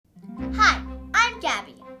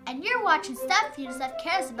Gabby, and you're watching stuff UNICEF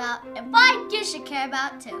cares about and why you should care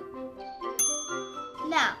about too.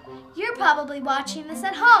 Now, you're probably watching this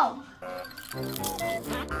at home.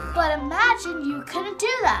 But imagine you couldn't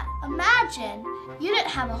do that. Imagine you didn't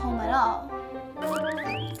have a home at all.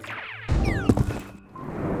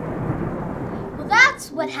 Well,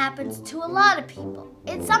 that's what happens to a lot of people.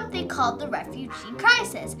 It's something called the refugee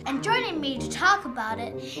crisis. And joining me to talk about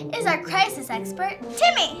it is our crisis expert,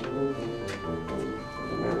 Timmy.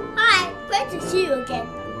 Hi, great to see you again.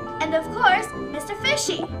 And of course, Mr.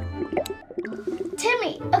 Fishy.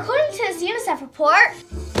 Timmy, according to this UNICEF report,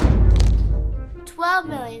 12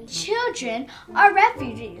 million children are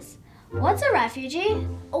refugees. What's a refugee?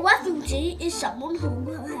 A refugee is someone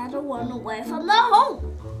who had to run away from their home.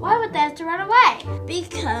 Why would they have to run away?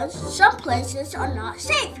 Because some places are not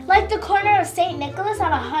safe. Like the corner of St. Nicholas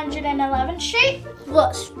on 111th Street?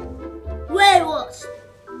 Worse. Way worse.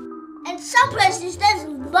 And some places there's a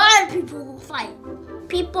lot of people who fight.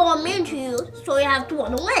 People are mean to you, so you have to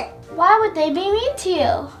run away. Why would they be mean to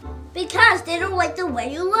you? Because they don't like the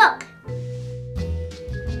way you look.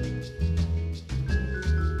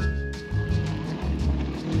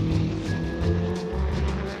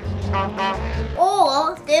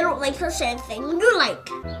 Or they don't like the same thing you like.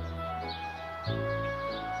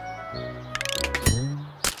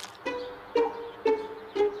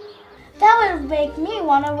 That would make me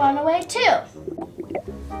want to run away too.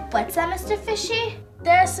 What's that, Mr. Fishy?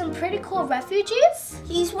 There are some pretty cool refugees?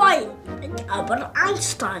 He's right, like Albert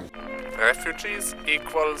Einstein. Refugees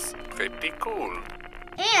equals pretty cool.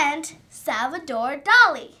 And Salvador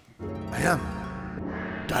Dali. I am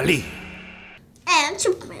Dali. And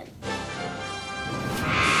Superman.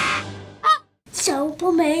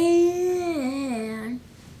 Superman.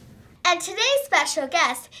 And today's special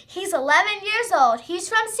guest, he's 11 years old. He's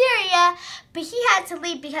from Syria, but he had to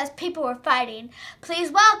leave because people were fighting.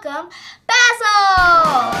 Please welcome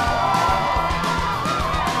Basil!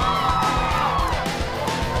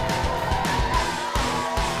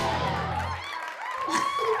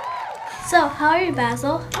 So, how are you,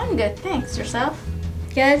 Basil? I'm good, thanks. Yourself?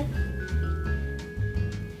 Good.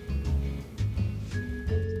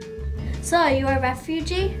 So, are you a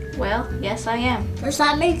refugee? Well, yes, I am. Does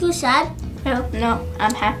that make you sad? No,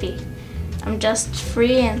 I'm happy. I'm just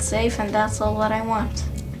free and safe, and that's all what I want.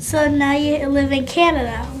 So now you live in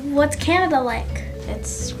Canada. What's Canada like?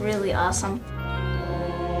 It's really awesome.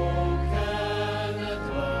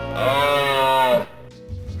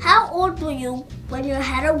 How old were you when you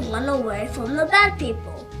had to run away from the bad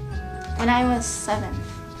people? When I was 7,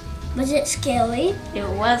 Was it scary? it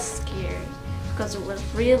was scary because it was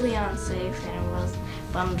really unsafe and it was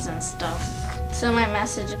bombs and stuff. So my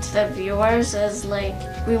message to the viewers is like,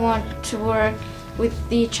 we want to work with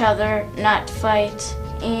each other, not fight,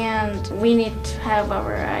 and we need to have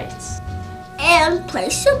our rights. And play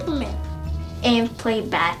Superman. And play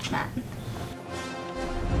Batman.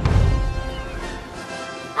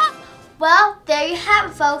 Well, there you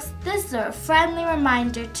have it, folks. This is a friendly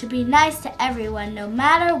reminder to be nice to everyone, no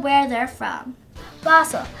matter where they're from.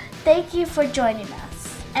 Basil, thank you for joining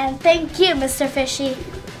us. And thank you, Mr. Fishy.